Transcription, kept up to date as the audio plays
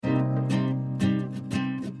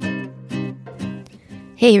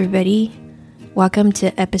Hey everybody, welcome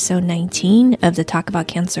to episode 19 of the Talk About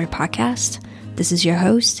Cancer podcast. This is your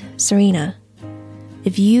host, Serena.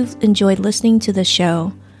 If you've enjoyed listening to the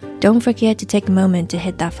show, don't forget to take a moment to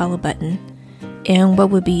hit that follow button. And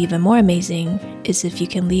what would be even more amazing is if you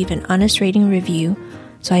can leave an honest rating review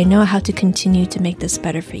so I know how to continue to make this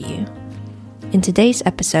better for you. In today's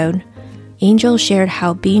episode, Angel shared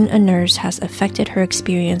how being a nurse has affected her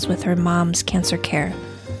experience with her mom's cancer care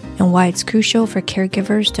and why it's crucial for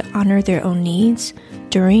caregivers to honor their own needs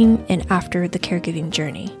during and after the caregiving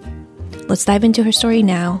journey. Let's dive into her story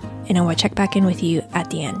now, and I will check back in with you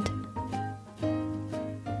at the end.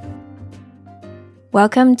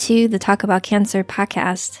 Welcome to the Talk About Cancer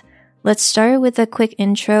podcast. Let's start with a quick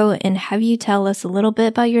intro and have you tell us a little bit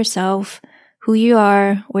about yourself, who you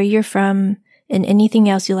are, where you're from, and anything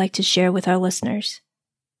else you'd like to share with our listeners.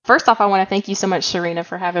 First off, I want to thank you so much, Serena,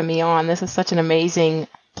 for having me on. This is such an amazing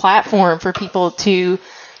platform for people to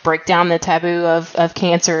break down the taboo of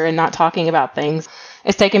cancer and not talking about things.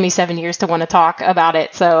 It's taken me 7 years to want to talk about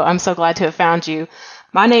it, so I'm so glad to have found you.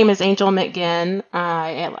 My name is Angel McGinn.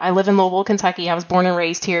 I live in Louisville, Kentucky. I was born and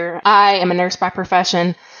raised here. I am a nurse by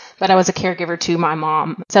profession, but I was a caregiver to my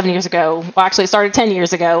mom 7 years ago. Well, actually, it started 10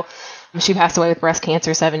 years ago. She passed away with breast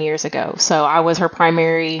cancer 7 years ago. So I was her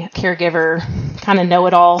primary caregiver, kind of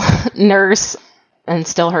know-it-all nurse, and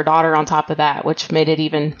still her daughter on top of that, which made it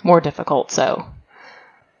even more difficult. So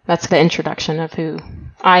that's the introduction of who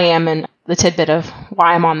I am and the tidbit of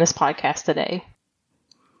why I'm on this podcast today.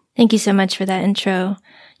 Thank you so much for that intro.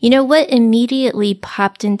 You know what immediately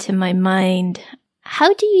popped into my mind?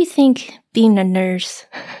 How do you think being a nurse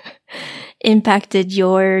impacted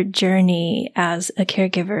your journey as a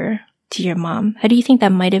caregiver to your mom? How do you think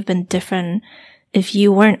that might have been different if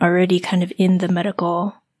you weren't already kind of in the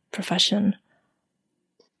medical profession?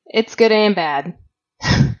 It's good and bad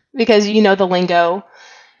because you know the lingo,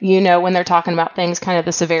 you know when they're talking about things, kind of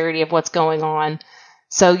the severity of what's going on.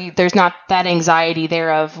 So there's not that anxiety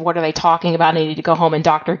there of what are they talking about? I need to go home and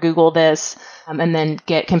Dr. Google this and then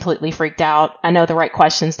get completely freaked out. I know the right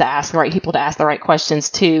questions to ask, the right people to ask the right questions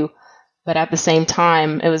to, but at the same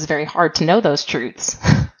time, it was very hard to know those truths.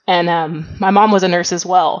 And my mom was a nurse as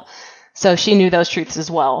well, so she knew those truths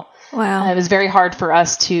as well. Wow. It was very hard for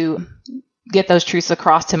us to get those truths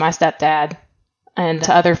across to my stepdad and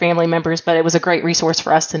to other family members, but it was a great resource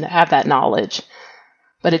for us to have that knowledge.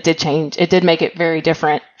 But it did change. It did make it very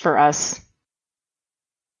different for us.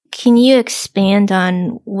 Can you expand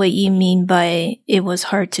on what you mean by it was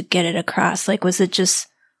hard to get it across? Like, was it just,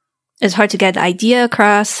 it's hard to get the idea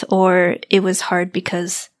across, or it was hard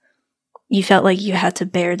because you felt like you had to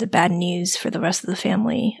bear the bad news for the rest of the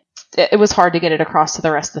family? It was hard to get it across to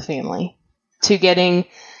the rest of the family. To getting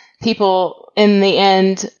people, in the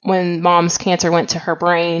end, when mom's cancer went to her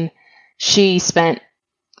brain, she spent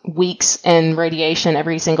weeks in radiation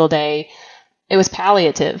every single day. It was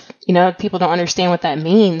palliative. You know, people don't understand what that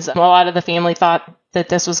means. A lot of the family thought that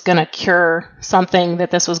this was going to cure something,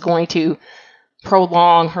 that this was going to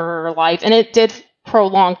prolong her life. And it did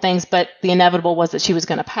prolong things, but the inevitable was that she was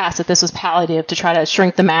going to pass, that this was palliative to try to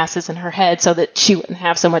shrink the masses in her head so that she wouldn't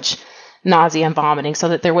have so much nausea and vomiting, so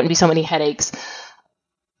that there wouldn't be so many headaches.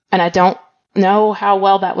 And I don't know how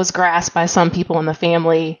well that was grasped by some people in the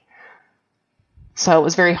family. So it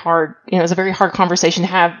was very hard. You know, it was a very hard conversation to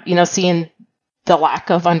have, you know, seeing the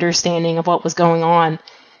lack of understanding of what was going on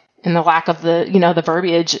and the lack of the, you know, the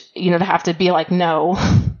verbiage, you know, to have to be like, no,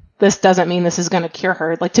 this doesn't mean this is going to cure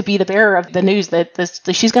her. Like, to be the bearer of the news that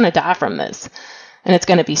she's going to die from this and it's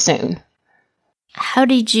going to be soon. How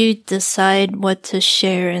did you decide what to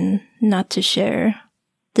share and not to share?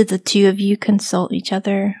 Did the two of you consult each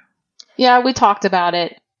other? Yeah, we talked about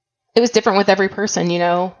it. It was different with every person, you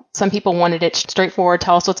know. Some people wanted it straightforward,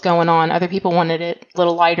 tell us what's going on. Other people wanted it a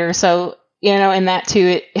little lighter. So, you know, in that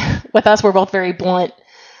too, with us, we're both very blunt.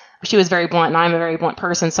 She was very blunt and I'm a very blunt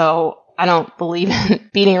person. So I don't believe in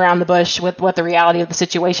beating around the bush with what the reality of the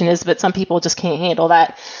situation is, but some people just can't handle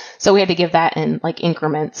that. So we had to give that in like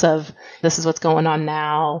increments of, this is what's going on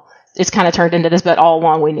now. It's kind of turned into this, but all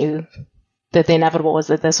along we knew that the inevitable was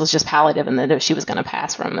that this was just palliative and that she was going to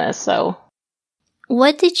pass from this. So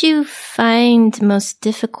what did you find most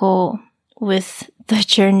difficult with the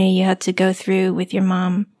journey you had to go through with your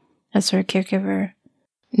mom as her caregiver?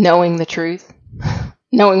 Knowing the truth,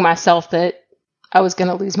 knowing myself that I was going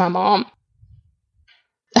to lose my mom.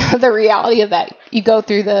 The reality of that, you go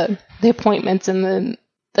through the appointments and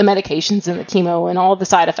the medications and the chemo and all the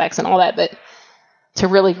side effects and all that, but to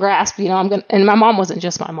really grasp, you know, and my mom wasn't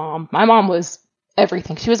just my mom. My mom was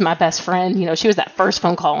everything. She was my best friend. You know, she was that first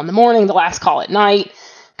phone call in the morning, the last call at night,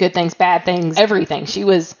 good things, bad things, everything. She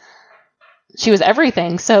was she was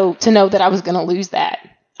everything. So to know that I was going to lose that,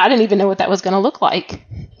 I didn't even know what that was going to look like.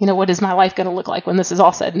 What is my life going to look like when this is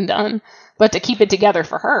all said and done? But to keep it together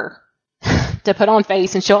for her, to put on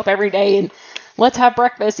face and show up every day and let's have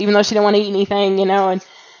breakfast, even though she didn't want to eat anything, and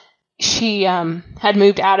she had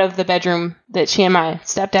moved out of the bedroom that she and my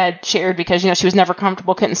stepdad shared because, she was never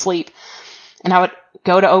comfortable, couldn't sleep. And I would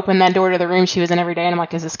go to open that door to the room she was in every day. And I'm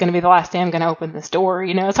like, is this going to be the last day I'm going to open this door?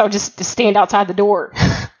 So I would just stand outside the door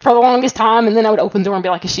for the longest time. And then I would open the door and be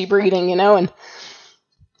like, is she breathing? And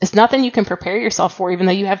it's nothing you can prepare yourself for, even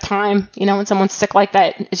though you have time. When someone's sick like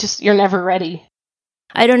that, it's just, you're never ready.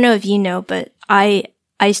 I don't know if you know, but I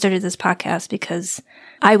started this podcast because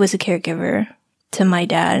I was a caregiver to my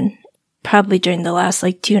dad probably during the last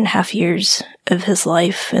 2.5 years of his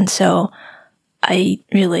life. And so I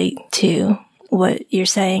relate to what you're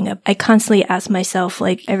saying. I constantly ask myself,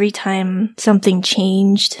 every time something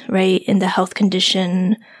changed, right, in the health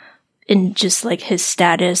condition, in just his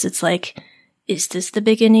status, it's is this the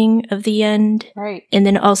beginning of the end? Right. And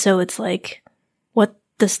then also it's what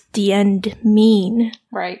does the end mean?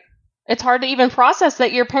 Right. It's hard to even process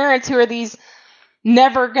that your parents, who are these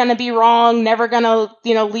never going to be wrong, never going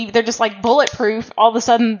to, leave, they're just bulletproof. All of a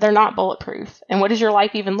sudden, they're not bulletproof. And what does your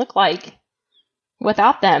life even look like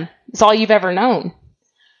without them? It's all you've ever known.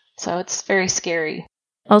 So it's very scary.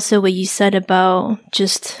 Also, what you said about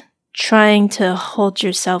just trying to hold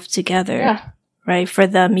yourself together, right, for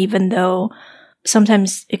them, even though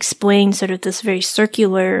sometimes explain sort of this very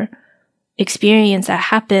circular experience that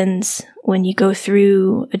happens when you go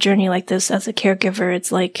through a journey like this as a caregiver.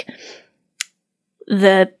 It's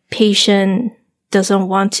the patient doesn't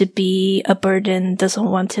want to be a burden, doesn't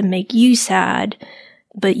want to make you sad,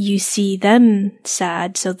 but you see them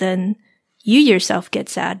sad, so then you yourself get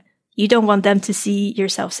sad. You don't want them to see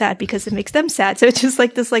yourself sad because it makes them sad. So it's just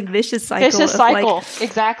this vicious cycle. Vicious cycle,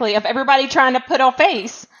 exactly, of everybody trying to put a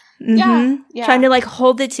face. Mm-hmm. Yeah. Trying to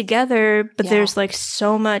hold it together, but there's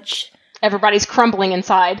so much. Everybody's crumbling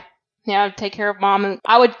inside. Take care of mom, and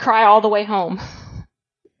I would cry all the way home.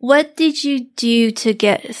 What did you do to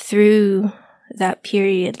get through that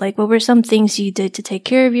period? What were some things you did to take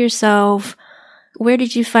care of yourself? Where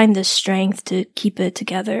did you find the strength to keep it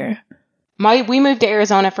together? We moved to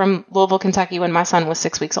Arizona from Louisville, Kentucky when my son was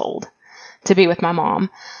 6 weeks old to be with my mom,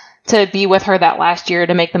 to be with her that last year,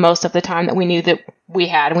 to make the most of the time that we knew that we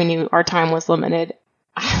had. We knew our time was limited.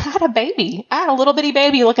 I had a baby. I had a little bitty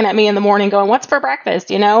baby looking at me in the morning going, what's for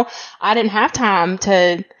breakfast? I didn't have time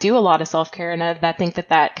to do a lot of self-care. And I think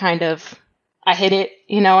that kind of, I hit it,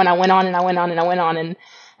 and I went on and I went on and I went on. And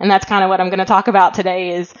that's kind of what I'm going to talk about today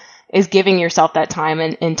is giving yourself that time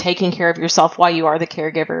and taking care of yourself while you are the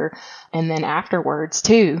caregiver. And then afterwards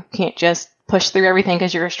too, can't just push through everything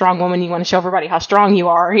because you're a strong woman. You want to show everybody how strong you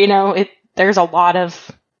are. There's a lot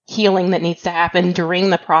of healing that needs to happen during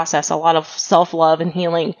the process, a lot of self-love and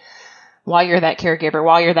healing while you're that caregiver,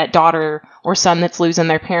 while you're that daughter or son that's losing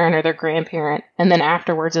their parent or their grandparent, and then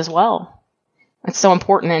afterwards as well. It's so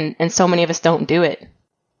important, and so many of us don't do it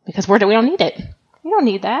because we don't need it. We don't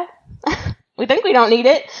need that. We think we don't need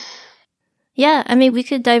it. Yeah, we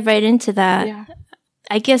could dive right into that. Yeah.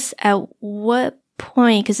 I guess at what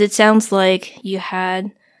point, because it sounds like you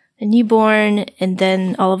had a newborn, and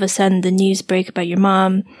then all of a sudden the news break about your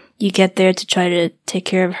mom. You get there to try to take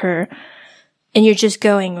care of her, and you're just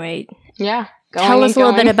going, right? Yeah. Tell us a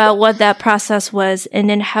little bit about what that process was, and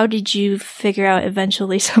then how did you figure out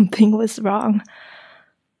eventually something was wrong?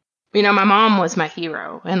 My mom was my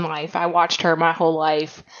hero in life. I watched her my whole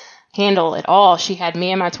life handle it all. She had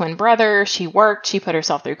me and my twin brother. She worked. She put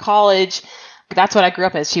herself through college. That's what I grew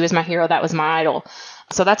up as. She was my hero. That was my idol.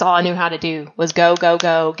 So that's all I knew how to do was go, go,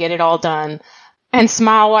 go, get it all done, and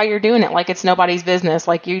smile while you're doing it like it's nobody's business,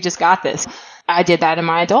 like you just got this. I did that in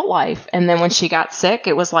my adult life. And then when she got sick,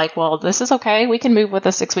 it was like, well, this is okay. We can move with a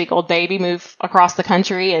 6-week-old baby, move across the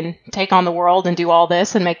country and take on the world and do all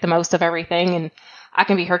this and make the most of everything. And I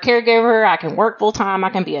can be her caregiver. I can work full time. I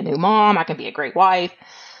can be a new mom. I can be a great wife.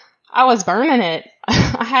 I was burning it.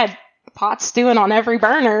 I had pots stewing on every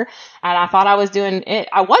burner, and I thought I was doing it.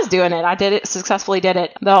 I was doing it. I did it, successfully did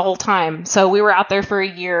it the whole time. So we were out there for a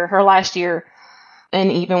year, her last year. And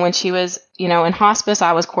even when she was, in hospice,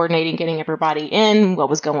 I was coordinating getting everybody in, what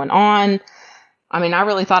was going on. I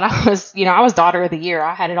really thought I was, I was daughter of the year.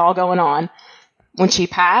 I had it all going on. When she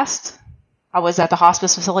passed, I was at the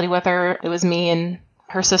hospice facility with her. It was me and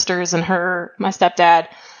her sisters and my stepdad.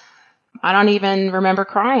 I don't even remember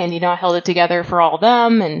crying. I held it together for all of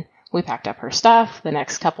them, and we packed up her stuff. The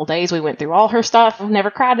next couple days, we went through all her stuff. I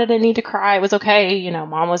never cried. I didn't need to cry. It was okay.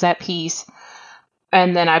 Mom was at peace.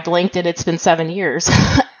 And then I blinked and it's been 7 years.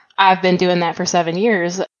 I've been doing that for 7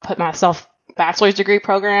 years. Put myself bachelor's degree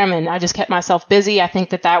program, and I just kept myself busy. I think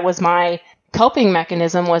that was my coping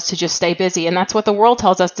mechanism, was to just stay busy. And that's what the world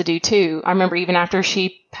tells us to do too. I remember even after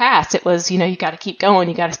she passed, it was, you got to keep going.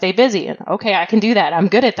 You got to stay busy. And okay, I can do that. I'm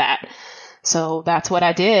good at that. So that's what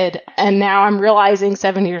I did. And now I'm realizing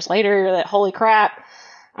 7 years later that, holy crap,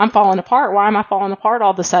 I'm falling apart. Why am I falling apart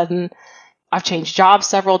all of a sudden? I've changed jobs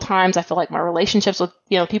several times. I feel like my relationships with,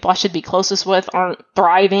 people I should be closest with aren't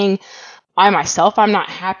thriving. I myself, I'm not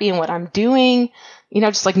happy in what I'm doing.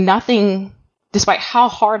 Just like nothing, despite how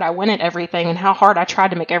hard I went at everything and how hard I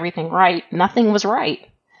tried to make everything right, nothing was right.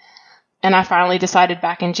 And I finally decided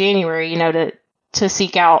back in January, to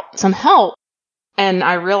seek out some help. And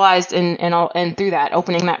I realized, and through that,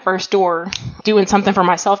 opening that first door, doing something for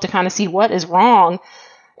myself to kind of see what is wrong,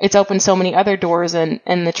 it's opened so many other doors. And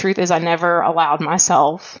the truth is, I never allowed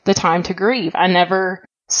myself the time to grieve. I never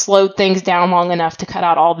slowed things down long enough to cut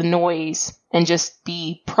out all the noise and just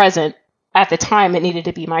be present. At the time, it needed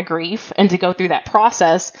to be my grief. And to go through that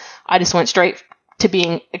process, I just went straight to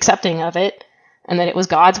being accepting of it. And that it was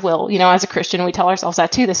God's will. As a Christian, we tell ourselves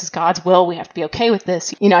that too. This is God's will. We have to be okay with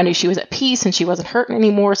this. I knew she was at peace and she wasn't hurting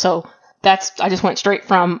anymore. So I just went straight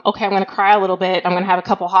from, okay, I'm going to cry a little bit. I'm going to have a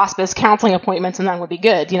couple hospice counseling appointments and then we'll be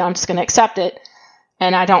good. I'm just going to accept it.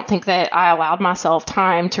 And I don't think that I allowed myself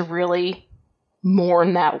time to really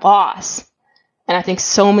mourn that loss. And I think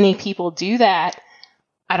so many people do that.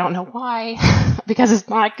 I don't know why, because it's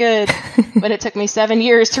not good. But it took me 7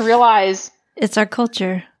 years to realize. It's our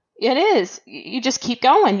culture. It is. You just keep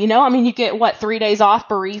going, you get 3 days off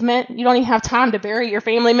bereavement. You don't even have time to bury your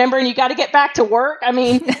family member and you got to get back to work. I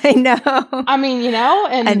know.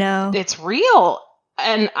 And I know it's real.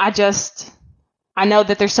 And I know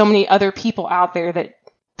that there's so many other people out there that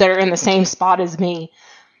are in the same spot as me.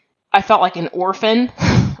 I felt like an orphan.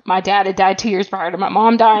 My dad had died 2 years prior to my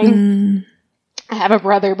mom dying. I have a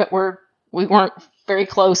brother, but we weren't very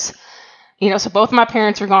close, so both of my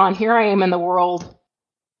parents are gone. Here I am in the world.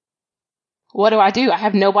 What do? I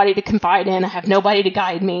have nobody to confide in. I have nobody to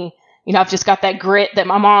guide me. I've just got that grit that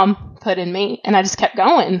my mom put in me, and I just kept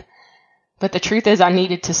going. But the truth is, I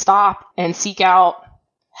needed to stop and seek out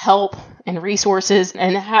help and resources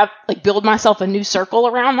and build myself a new circle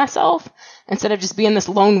around myself instead of just being this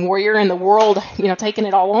lone warrior in the world, taking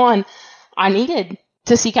it all on. I needed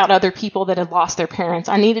to seek out other people that had lost their parents.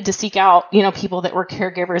 I needed to seek out, people that were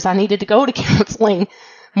caregivers. I needed to go to counseling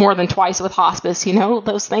more than twice with hospice.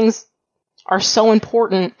 Those things are so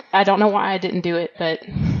important. I don't know why I didn't do it, but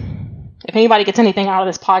if anybody gets anything out of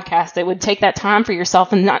this podcast, it would take that time for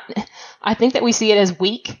yourself and not, I think that we see it as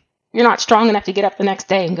weak. You're not strong enough to get up the next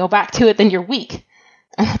day and go back to it, then you're weak.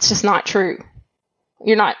 And that's just not true.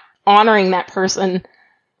 You're not honoring that person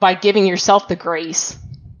by giving yourself the grace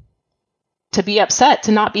to be upset,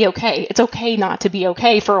 to not be okay. It's okay not to be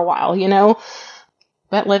okay for a while,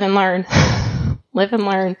 but live and learn. Live and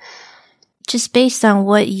learn. Just based on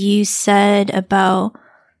what you said about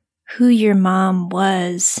who your mom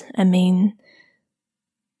was,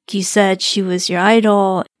 you said she was your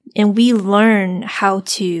idol, and we learn how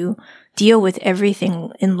to deal with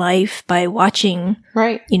everything in life by watching,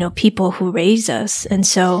 right? People who raise us. And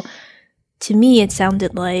so to me, it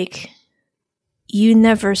sounded like you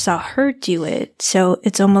never saw her do it. So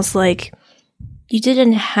it's almost like you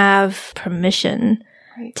didn't have permission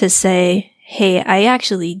to say, hey, I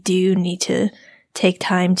actually do need to take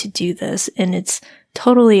time to do this. And it's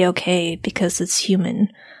totally okay because it's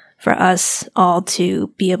human for us all to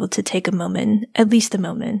be able to take a moment, at least a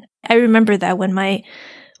moment. I remember that when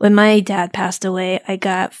my dad passed away, I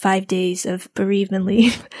got 5 days of bereavement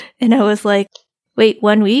leave. And I was like, wait,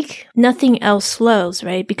 1 week? Nothing else slows,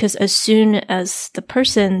 right? Because as soon as the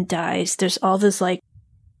person dies, there's all this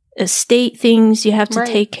estate things you have to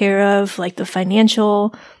take care of, like the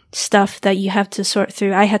financial stuff that you have to sort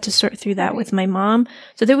through. I had to sort through that with my mom.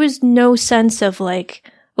 So there was no sense of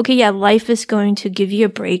okay, yeah, life is going to give you a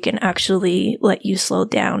break and actually let you slow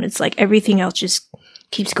down. It's like everything else just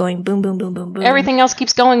keeps going boom, boom, boom, boom, boom. Everything else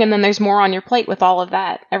keeps going, and then there's more on your plate with all of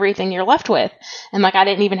that, everything you're left with. And I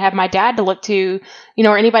didn't even have my dad to look to,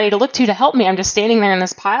 or anybody to look to help me. I'm just standing there in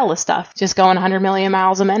this pile of stuff, just going 100 million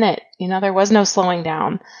miles a minute. There was no slowing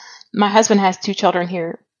down. My husband has 2 children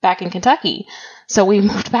here back in Kentucky. So we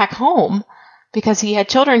moved back home because he had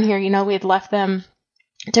children here. We had left them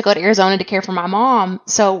to go to Arizona to care for my mom.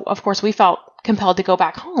 So, of course, we felt compelled to go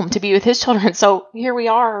back home to be with his children. So here we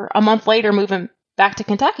are a month later moving back to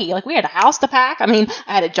Kentucky. We had a house to pack. I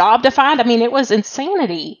had a job to find. It was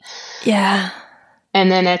insanity. Yeah.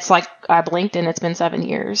 And then it's I blinked and it's been 7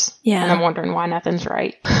 years. Yeah. And I'm wondering why nothing's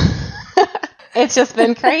right. It's just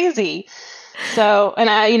been crazy. So, and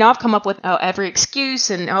I've come up with every excuse,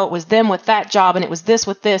 and it was them with that job, and it was this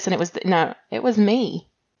with this, and it was no, it was me.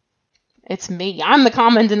 It's me. I'm the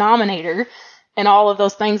common denominator in all of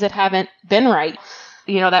those things that haven't been right.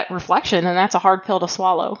 That reflection, and that's a hard pill to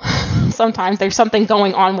swallow. Sometimes there's something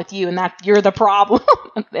going on with you, and that you're the problem.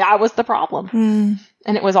 I was the problem.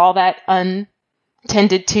 And it was all that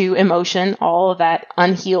untended to emotion, all of that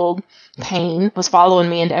unhealed pain was following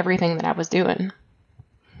me into everything that I was doing.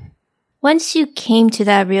 Once you came to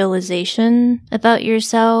that realization about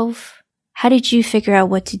yourself, how did you figure out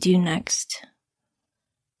what to do next?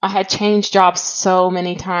 I had changed jobs so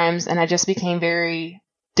many times, and I just became very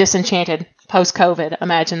disenchanted post-COVID.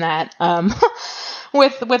 Imagine that.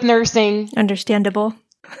 With nursing. Understandable.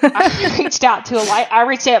 I reached out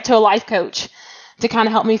to a life coach to kind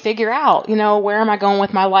of help me figure out, where am I going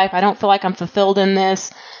with my life? I don't feel like I'm fulfilled in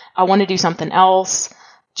this. I want to do something else.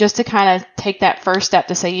 Just to kind of take that first step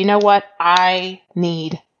to say, you know what? I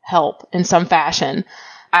need help in some fashion.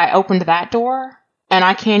 I opened that door, and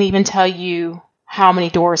I can't even tell you how many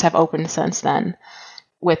doors have opened since then,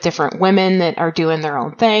 with different women that are doing their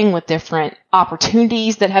own thing, with different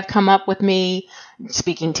opportunities that have come up with me,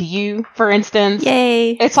 speaking to you, for instance.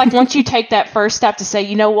 Yay. It's like once you take that first step to say,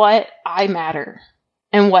 you know what? I matter,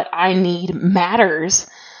 and what I need matters,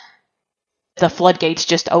 the floodgates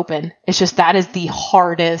just open. It's just that is the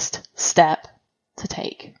hardest step to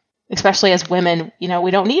take, especially as women.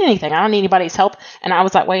 We don't need anything. I don't need anybody's help. And I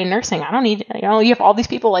was that way in nursing. I don't need, you have all these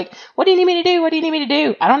people like, what do you need me to do? What do you need me to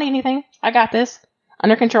do? I don't need anything. I got this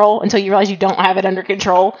under control, until you realize you don't have it under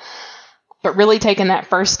control. But really taking that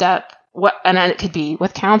first step, and it could be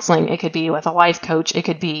with counseling, it could be with a life coach, it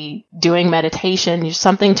could be doing meditation, just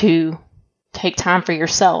something to take time for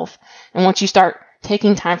yourself. And once you start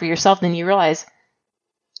taking time for yourself, then you realize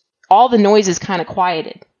all the noise is kind of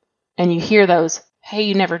quieted, and you hear those, hey,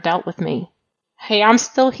 you never dealt with me. Hey, I'm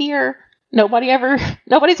still here. Nobody's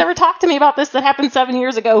ever talked to me about this that happened 7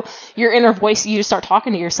 years ago. Your inner voice, you just start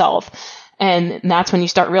talking to yourself. And that's when you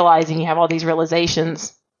start realizing you have all these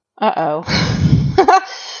realizations. Uh-oh.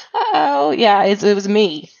 Uh-oh. Yeah, it was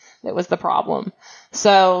me that was the problem.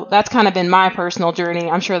 So that's kind of been my personal journey.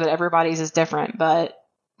 I'm sure that everybody's is different, but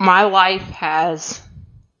my life has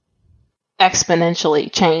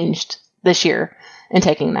exponentially changed this year in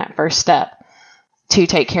taking that first step to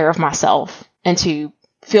take care of myself and to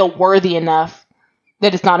feel worthy enough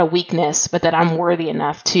that it's not a weakness, but that I'm worthy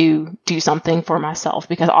enough to do something for myself,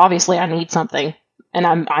 because obviously I need something, and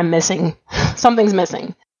I'm missing. Something's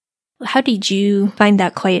missing. How did you find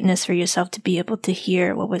that quietness for yourself to be able to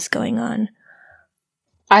hear what was going on?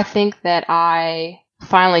 I think that I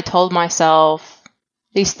finally told myself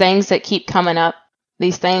these things that keep coming up,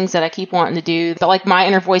 these things that I keep wanting to do, that like my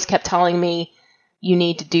inner voice kept telling me, you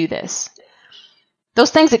need to do this. Those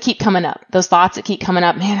things that keep coming up, those thoughts that keep coming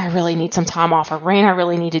up, man, I really need some time off, or man, I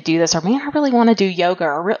really need to do this, or man, I really want to do yoga,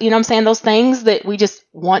 or you know what I'm saying? Those things that we just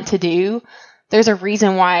want to do, there's a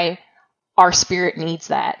reason why our spirit needs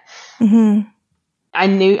that. Mm-hmm.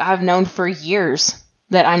 I've known for years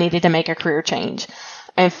that I needed to make a career change,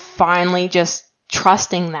 and finally just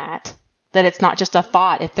trusting that it's not just a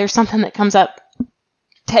thought. If there's something that comes up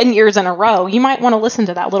 10 years in a row, you might want to listen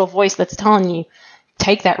to that little voice that's telling you,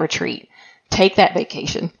 take that retreat. Take that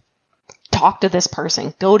vacation, talk to this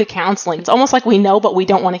person, go to counseling. It's almost like we know, but we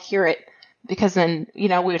don't want to hear it, because then, we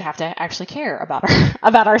would have to actually care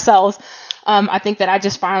about ourselves. I think that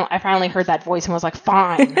I finally heard that voice and was like,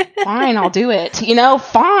 fine, I'll do it.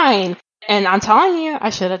 Fine. And I'm telling you, I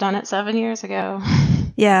should have done it 7 years ago.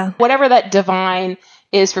 Yeah. Whatever that divine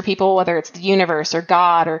is for people, whether it's the universe or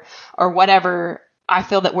God or whatever, I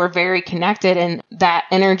feel that we're very connected, and that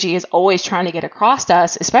energy is always trying to get across to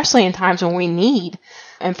us, especially in times when we need.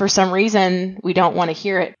 And for some reason, we don't want to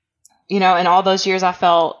hear it. In all those years, I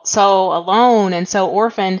felt so alone and so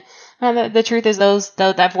orphaned. The truth is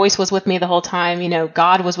that voice was with me the whole time.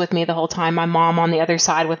 God was with me the whole time. My mom on the other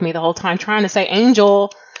side with me the whole time, trying to say,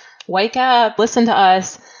 Angel, wake up, listen to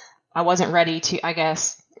us. I wasn't ready to, I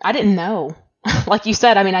guess. I didn't know. Like you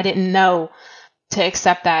said, I didn't know to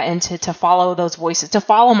accept that, and to follow those voices, to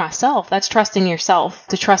follow myself. That's trusting yourself,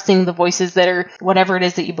 to trusting the voices that are whatever it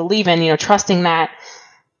is that you believe in, trusting that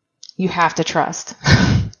you have to trust.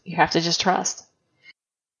 You have to just trust.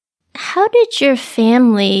 How did your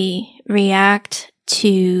family react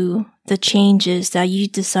to the changes that you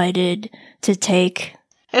decided to take?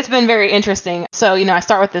 It's been very interesting. So, I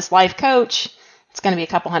start with this life coach. It's going to be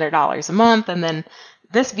 $200 a month. And then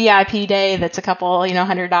this VIP day that's a couple,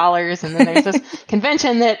 $100. And then there's this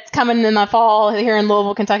convention that's coming in the fall here in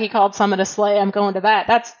Louisville, Kentucky called Summit of Slay. I'm going to that.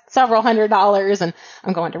 That's several $100s. And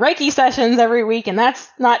I'm going to Reiki sessions every week. And that's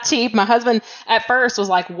not cheap. My husband at first was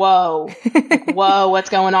like, whoa, what's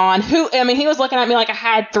going on? He was looking at me like I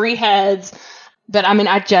had 3 heads. But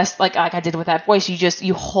I just, like I did with that voice,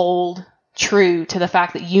 you hold true to the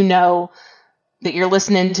fact that that you're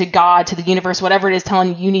listening to God, to the universe, whatever it is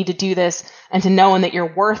telling you need to do this, and to knowing that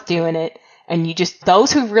you're worth doing it. And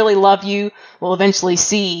those who really love you will eventually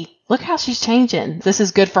see, look how she's changing. This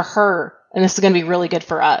is good for her, and this is going to be really good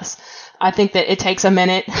for us. I think that it takes a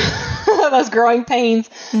minute, those growing pains,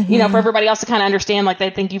 for everybody else to kind of understand, like they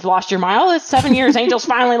think you've lost your mind. Oh, it's 7 years, Angel's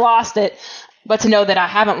finally lost it. But to know that I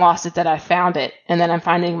haven't lost it, that I found it, and then I'm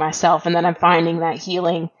finding myself, and then I'm finding that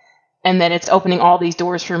healing. And then it's opening all these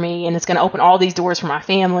doors for me, and it's going to open all these doors for my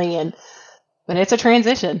family. But it's a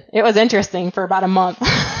transition. It was interesting for about a month.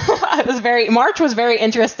 March was very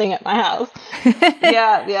interesting at my house.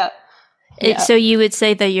 Yeah. So you would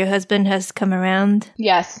say that your husband has come around?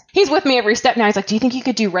 Yes. He's with me every step now. He's like, do you think you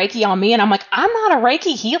could do Reiki on me? And I'm like, I'm not a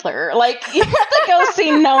Reiki healer. Like, you have to go see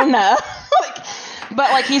Nona.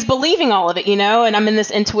 But he's believing all of it, and I'm in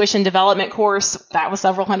this intuition development course that was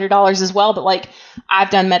several $100s as well. But I've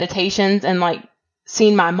done meditations and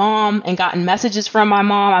seen my mom and gotten messages from my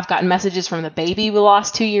mom. I've gotten messages from the baby we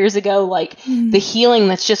lost 2 years ago, the healing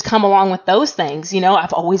that's just come along with those things.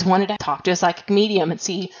 I've always wanted to talk to a psychic medium and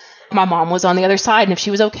see if my mom was on the other side and if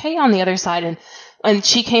she was okay on the other side. And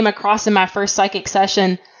she came across in my first psychic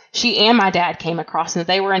session, she and my dad came across, and that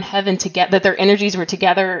they were in heaven together, that their energies were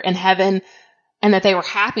together in heaven. And that they were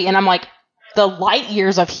happy. And I'm like, the light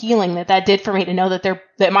years of healing that did for me to know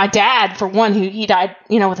that my dad, for one, he died,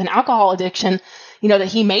 with an alcohol addiction, that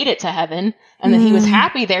he made it to heaven and that he was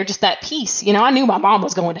happy there, just that peace. I knew my mom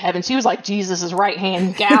was going to heaven. She was like Jesus' right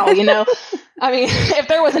hand gal, if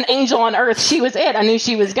there was an angel on earth, she was it. I knew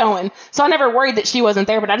she was going. So I never worried that she wasn't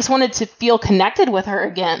there, but I just wanted to feel connected with her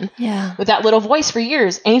again. Yeah. With that little voice for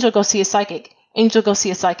years. Angel, go see a psychic. Angel, go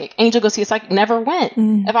see a psychic. Angel, go see a psychic. Never went.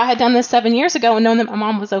 If I had done this 7 years ago and known that my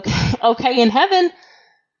mom was okay in heaven,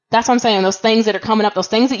 that's what I'm saying. Those things that are coming up, those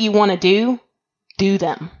things that you want to do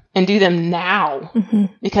them. And do them now.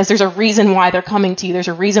 Because there's a reason why they're coming to you. There's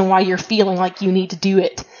a reason why you're feeling like you need to do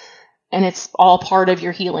it. And it's all part of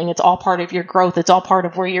your healing. It's all part of your growth. It's all part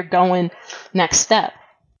of where you're going next step.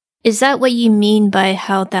 Is that what you mean by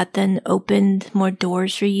how that then opened more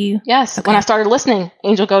doors for you? Yes. Okay. When I started listening,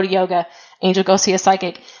 Angel, go to yoga. Angel, go see a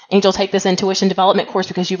psychic. Angel, take this intuition development course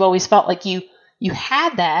because you've always felt like you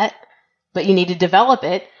had that, but you need to develop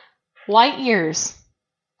it. Light years.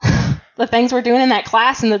 The things we're doing in that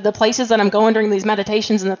class and the places that I'm going during these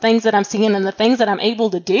meditations and the things that I'm seeing and the things that I'm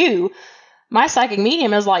able to do. My psychic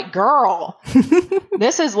medium is like, girl,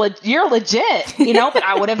 this is you're legit, but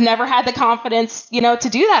I would have never had the confidence, to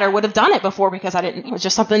do that or would have done it before because it was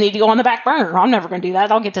just something that needed to go on the back burner. I'm never going to do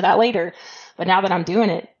that. I'll get to that later. But now that I'm doing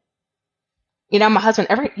it, my husband,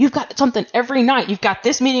 you've got something every night. You've got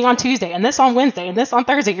this meeting on Tuesday and this on Wednesday and this on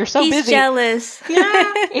Thursday. You're so busy. He's jealous.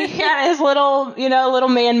 Yeah. He had his little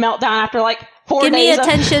man meltdown after 4 days. Give me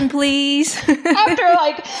attention, please.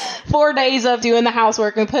 After 4 days of doing the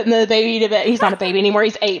housework and putting the baby to bed. He's not a baby anymore.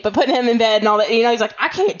 He's 8, but putting him in bed and all that. He's like, I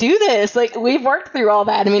can't do this. We've worked through all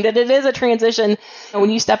that. It is a transition. And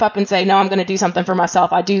when you step up and say, no, I'm going to do something for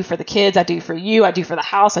myself. I do for the kids. I do for you. I do for the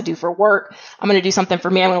house. I do for work. I'm going to do something for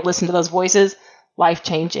me. I'm going to listen to those voices.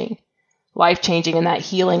 Life-changing. Life-changing and that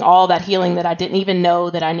healing, all that healing that I didn't even know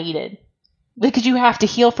that I needed. Because you have to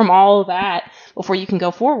heal from all of that before you can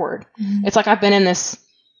go forward. It's like I've been in this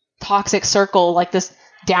toxic circle, this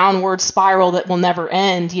downward spiral that will never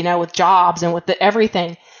end, with jobs and with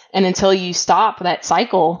everything. And until you stop that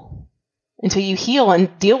cycle, until you heal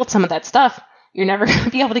and deal with some of that stuff, you're never going to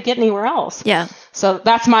be able to get anywhere else. Yeah. So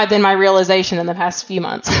that's been my realization in the past few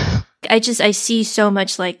months. I see so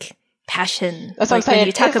much passion. That's what I'm saying. When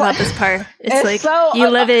you talk about this part, it's so, you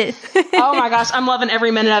love it. Oh my gosh, I'm loving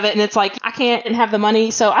every minute of it. And it's I can't have the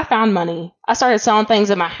money. So I found money. I started selling things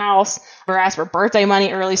in my house or asked for birthday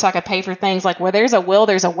money early so I could pay for things. Where there's a will,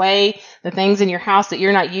 there's a way. The things in your house that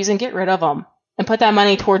you're not using, get rid of them. And put that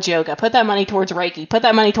money towards yoga. Put that money towards Reiki. Put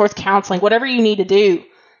that money towards counseling. Whatever you need to do,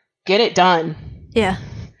 get it done. Yeah.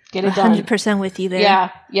 Get it done. 100% with you there.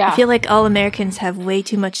 Yeah, yeah. I feel like all Americans have way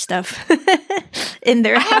too much stuff in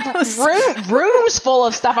their house. Rooms full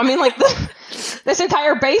of stuff. This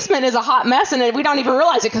entire basement is a hot mess, and we don't even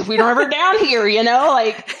realize it because we don't ever down here.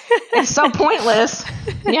 It's so pointless.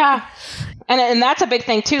 Yeah, and that's a big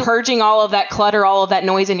thing too. Purging all of that clutter, all of that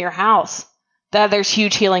noise in your house. There's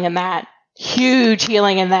huge healing in that. Huge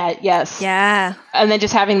healing in that, yes. Yeah. And then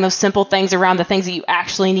just having those simple things around the things that you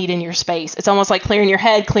actually need in your space. It's almost like clearing your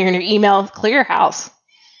head, clearing your email, clear your house.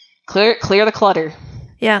 Clear the clutter.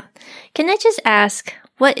 Yeah. Can I just ask,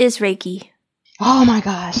 what is Reiki? Oh my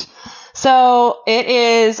gosh. So it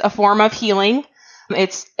is a form of healing.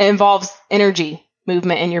 It involves energy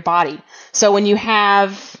movement in your body. So when you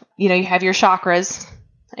have, you have your chakras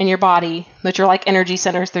in your body, which are like energy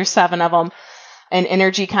centers. There's 7 of them. And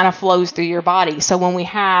energy kind of flows through your body. So when we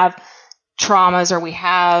have traumas or we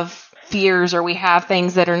have fears or we have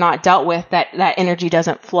things that are not dealt with, that energy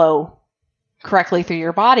doesn't flow correctly through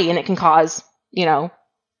your body, and it can cause,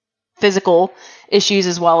 physical issues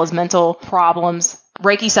as well as mental problems.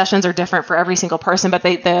 Reiki sessions are different for every single person, but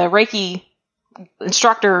the Reiki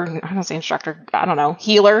instructor, I don't say instructor, I don't know,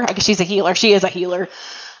 healer, I guess she's a healer. She is a healer.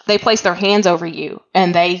 They place their hands over you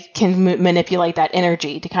and they can manipulate that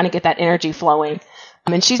energy to kind of get that energy flowing.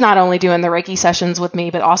 And she's not only doing the Reiki sessions with me,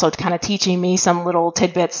 but also kind of teaching me some little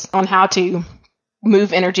tidbits on how to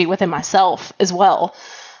move energy within myself as well.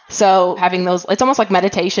 So having those, it's almost like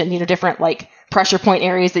meditation, different like pressure point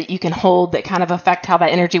areas that you can hold that kind of affect how that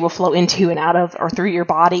energy will flow into and out of or through your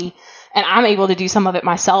body. And I'm able to do some of it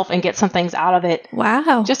myself and get some things out of it.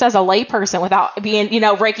 Wow. Just as a layperson without being,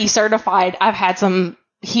 Reiki certified, I've had some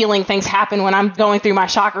healing things happen when I'm going through my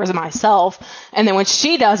chakras myself. And then when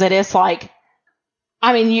she does it, it's like,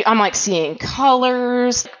 I'm like seeing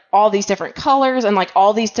colors, all these different colors, and like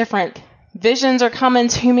all these different visions are coming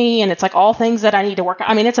to me. And it's like all things that I need to work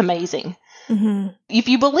on. It's amazing. Mm-hmm. If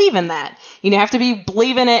you believe in that, you have to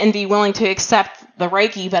believe in it and be willing to accept the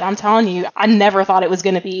Reiki. But I'm telling you, I never thought it was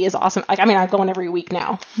going to be as awesome. I'm going every week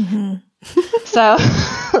now. Mm-hmm. So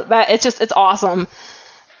it's awesome.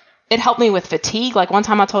 It helped me with fatigue. Like one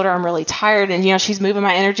time I told her I'm really tired and, she's moving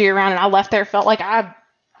my energy around and I left there, felt like I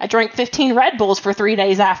drank 15 Red Bulls for 3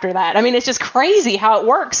 days after that. It's just crazy how it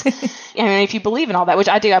works. If you believe in all that, which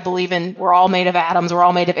I do, I believe in, we're all made of atoms. We're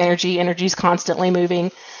all made of energy. Energy's constantly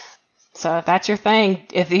moving. So if that's your thing,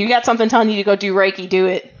 if you got something telling you to go do Reiki, do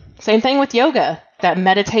it. Same thing with yoga, that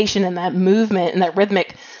meditation and that movement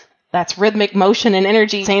and that's rhythmic motion and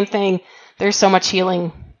energy. Same thing. There's so much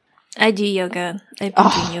healing. I do yoga. I've been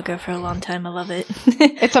doing yoga for a long time. I love it.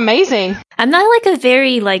 It's amazing. I'm not like a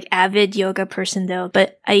very avid yoga person though,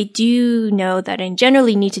 but I do know that I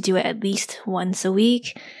generally need to do it at least once a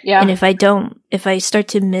week. Yeah. And if I start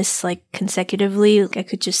to miss consecutively, I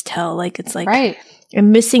could just tell it's right.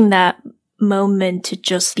 I'm missing that moment to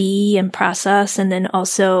just be and process, and then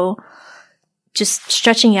also just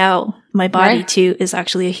stretching out my body too is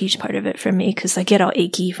actually a huge part of it for me because I get all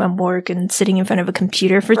achy from work and sitting in front of a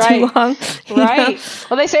computer for too long. Right.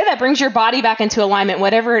 Well, they say that brings your body back into alignment.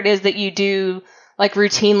 Whatever it is that you do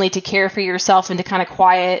routinely to care for yourself and to kind of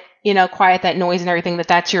quiet that noise and everything,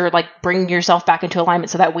 that's your bringing yourself back into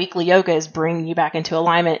alignment. So that weekly yoga is bringing you back into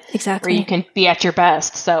alignment. Exactly. Where you can be at your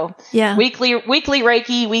best. So yeah. Weekly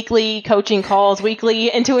Reiki, weekly coaching calls, weekly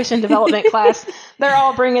intuition development class. They're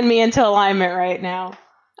all bringing me into alignment right now.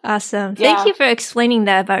 Awesome. Yeah. Thank you for explaining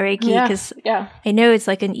that about Reiki because I know it's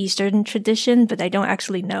an Eastern tradition, but I don't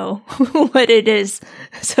actually know what it is.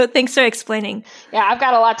 So thanks for explaining. Yeah, I've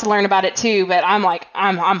got a lot to learn about it too, but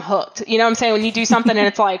I'm hooked. You know what I'm saying? When you do something and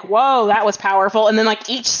it's whoa, that was powerful. And then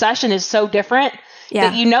each session is so different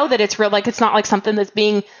that that it's real. It's not something that's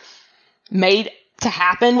being made to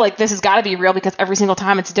happen. This has got to be real because every single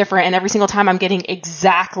time it's different and every single time I'm getting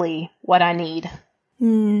exactly what I need.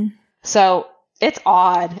 So it's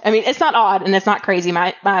odd. It's not odd and it's not crazy.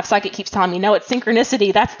 My psychic keeps telling me, no, it's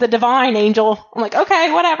synchronicity. That's the divine, angel. I'm like,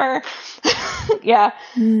 okay, whatever. Yeah.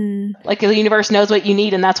 The universe knows what you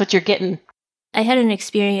need and that's what you're getting. I had an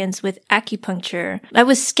experience with acupuncture. I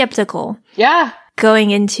was skeptical. Yeah. Going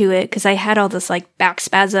into it because I had all this back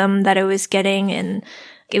spasm that I was getting, and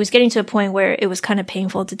it was getting to a point where it was kind of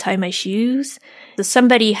painful to tie my shoes. So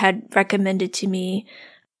somebody had recommended to me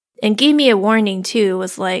and gave me a warning too,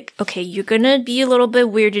 was okay, you're going to be a little bit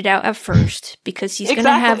weirded out at first because he's going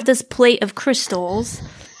to have this plate of crystals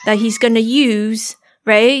that he's going to use,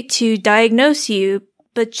 right, to diagnose you.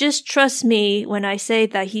 But just trust me when I say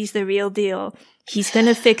that he's the real deal. He's going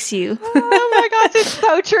to fix you. Oh my gosh, it's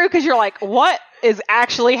so true because you're what is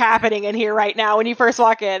actually happening in here right now when you first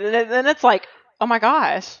walk in? And then it's oh my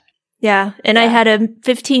gosh. Yeah. And I had a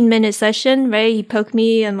 15-minute session, right? He poked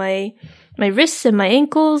me on my wrists and my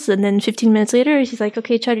ankles, and then 15 minutes later, he's like,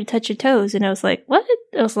 okay, try to touch your toes. And I was like, what?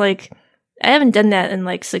 I was like, I haven't done that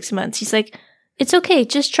in 6 months. He's like, it's okay,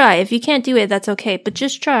 just try. If you can't do it, that's okay, but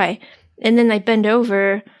just try. And then I bend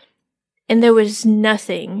over, and there was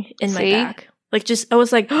nothing in my back. I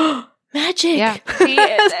was like, oh, magic. Yeah. See,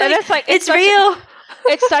 and it's it's real.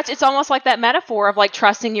 It's almost like that metaphor of like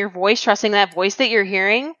trusting your voice, trusting that voice that you're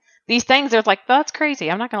hearing. These things, they're like, that's crazy.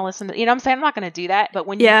 I'm not going to listen to, you know what I'm saying? I'm not going to do that. But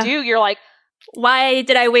when you do, you're like, why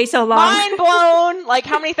did I wait so long? Mind blown. Like,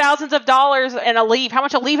 how many thousands of dollars in a leave? How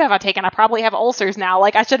much a leave have I taken? I probably have ulcers now.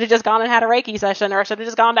 Like, I should have just gone and had a Reiki session, or I should have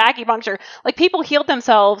just gone to acupuncture. Like, people healed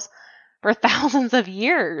themselves for thousands of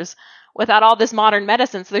years without all this modern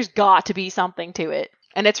medicine. So there's got to be something to it.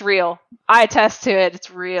 And it's real. I attest to it.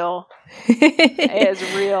 It's real. It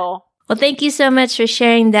is real. Well, thank you so much for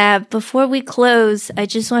sharing that. Before we close, I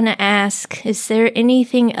just want to ask, is there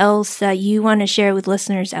anything else that you want to share with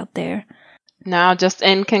listeners out there? No, just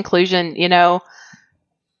in conclusion,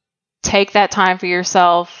 take that time for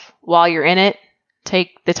yourself while you're in it.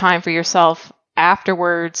 Take the time for yourself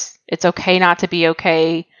afterwards. It's okay not to be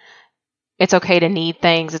okay. It's okay to need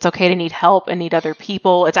things. It's okay to need help and need other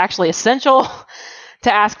people. It's actually essential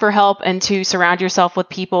to ask for help and to surround yourself with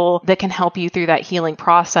people that can help you through that healing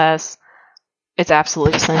process. It's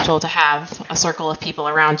absolutely essential to have a circle of people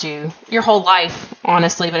around you your whole life,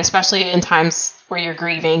 honestly, but especially in times where you're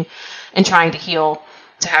grieving and trying to heal,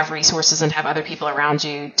 to have resources and have other people around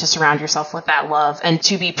you to surround yourself with that love and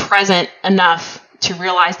to be present enough to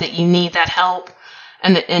realize that you need that help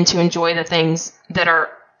and to enjoy the things that are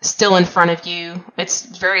still in front of you.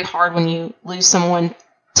 It's very hard when you lose someone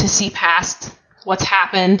to see past what's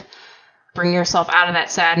happened, bring yourself out of that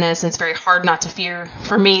sadness. It's very hard not to fear.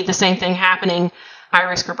 For me, the same thing happening. High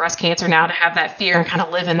risk for breast cancer now, to have that fear and kind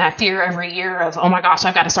of live in that fear every year of, oh my gosh,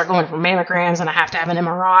 I've got to start going for mammograms and I have to have an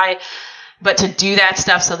MRI. But to do that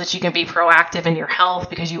stuff so that you can be proactive in your health,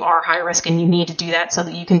 because you are high risk and you need to do that so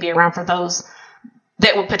that you can be around for those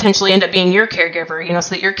that will potentially end up being your caregiver,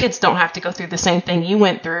 so that your kids don't have to go through the same thing you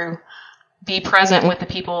went through. Be present with the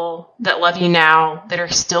people that love you now, that are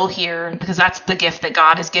still here, because that's the gift that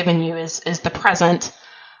God has given you is the present,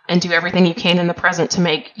 and do everything you can in the present to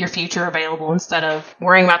make your future available instead of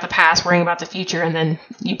worrying about the past, worrying about the future, and then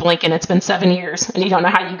you blink and it's been 7 years and you don't know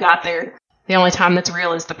how you got there. The only time that's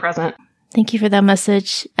real is the present. Thank you for that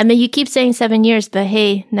message. I mean, you keep saying 7 years, but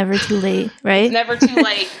hey, never too late, right? It's never too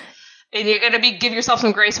late. And you're going to give yourself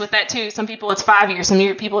some grace with that too. Some people it's 5 years, some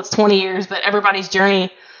people it's 20 years, but everybody's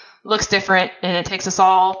journey looks different, and it takes us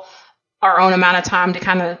all our own amount of time to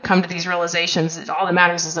kind of come to these realizations. All that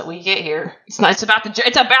matters is that we get here. It's about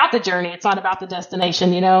the journey. It's not about the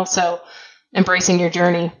destination, So embracing your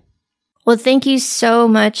journey. Well, thank you so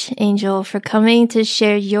much, Angel, for coming to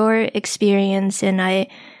share your experience. And I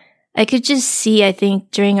could just see, I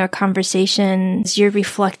think, during our conversations, you're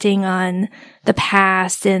reflecting on the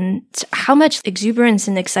past and how much exuberance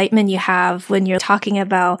and excitement you have when you're talking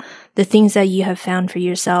about the things that you have found for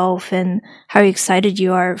yourself and how excited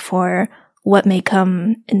you are for what may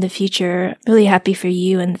come in the future. Really happy for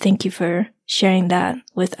you, and thank you for sharing that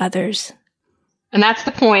with others. And that's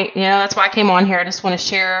the point. That's why I came on here. I just want to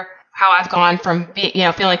share how I've gone from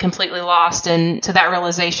feeling completely lost and to that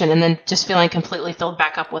realization, and then just feeling completely filled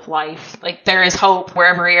back up with life. Like, there is hope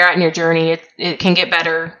wherever you're at in your journey. It can get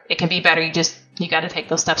better. It can be better. You got to take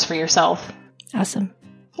those steps for yourself. Awesome.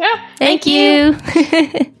 Yeah. Thank you.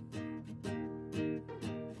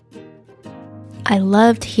 I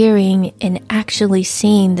loved hearing and actually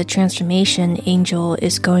seeing the transformation Angel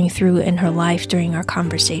is going through in her life during our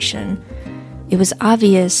conversation. It was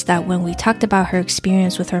obvious that when we talked about her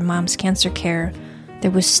experience with her mom's cancer care, there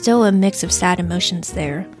was still a mix of sad emotions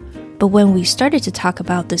there. But when we started to talk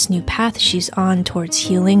about this new path she's on towards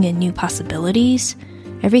healing and new possibilities,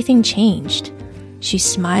 everything changed. She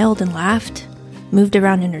smiled and laughed, moved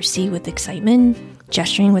around in her seat with excitement,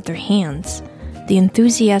 gesturing with her hands. The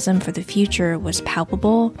enthusiasm for the future was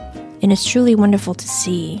palpable, and it's truly wonderful to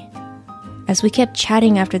see. As we kept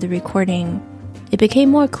chatting after the recording, it became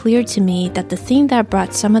more clear to me that the thing that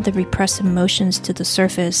brought some of the repressed emotions to the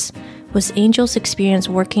surface was Angel's experience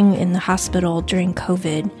working in the hospital during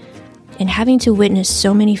COVID and having to witness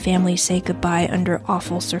so many families say goodbye under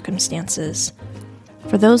awful circumstances.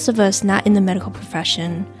 For those of us not in the medical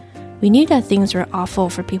profession, we knew that things were awful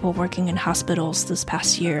for people working in hospitals this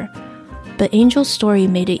past year, but Angel's story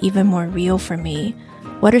made it even more real for me,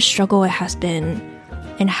 what a struggle it has been,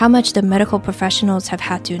 and how much the medical professionals have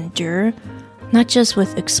had to endure, not just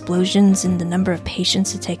with explosions in the number of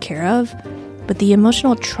patients to take care of, but the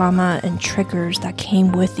emotional trauma and triggers that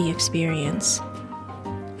came with the experience.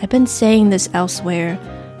 I've been saying this elsewhere,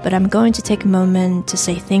 but I'm going to take a moment to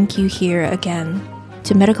say thank you here again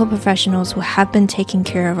to medical professionals who have been taking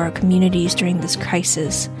care of our communities during this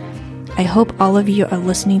crisis. I hope all of you are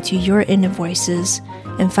listening to your inner voices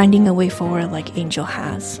and finding a way forward like Angel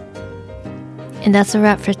has. And that's a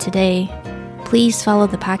wrap for today. Please follow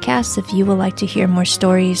the podcast if you would like to hear more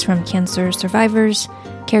stories from cancer survivors,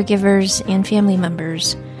 caregivers, and family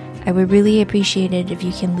members. I would really appreciate it if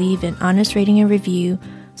you can leave an honest rating and review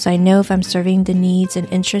so I know if I'm serving the needs and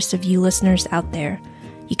interests of you listeners out there.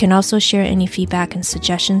 You can also share any feedback and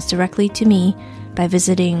suggestions directly to me by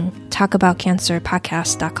visiting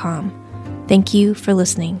talkaboutcancerpodcast.com. Thank you for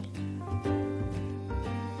listening.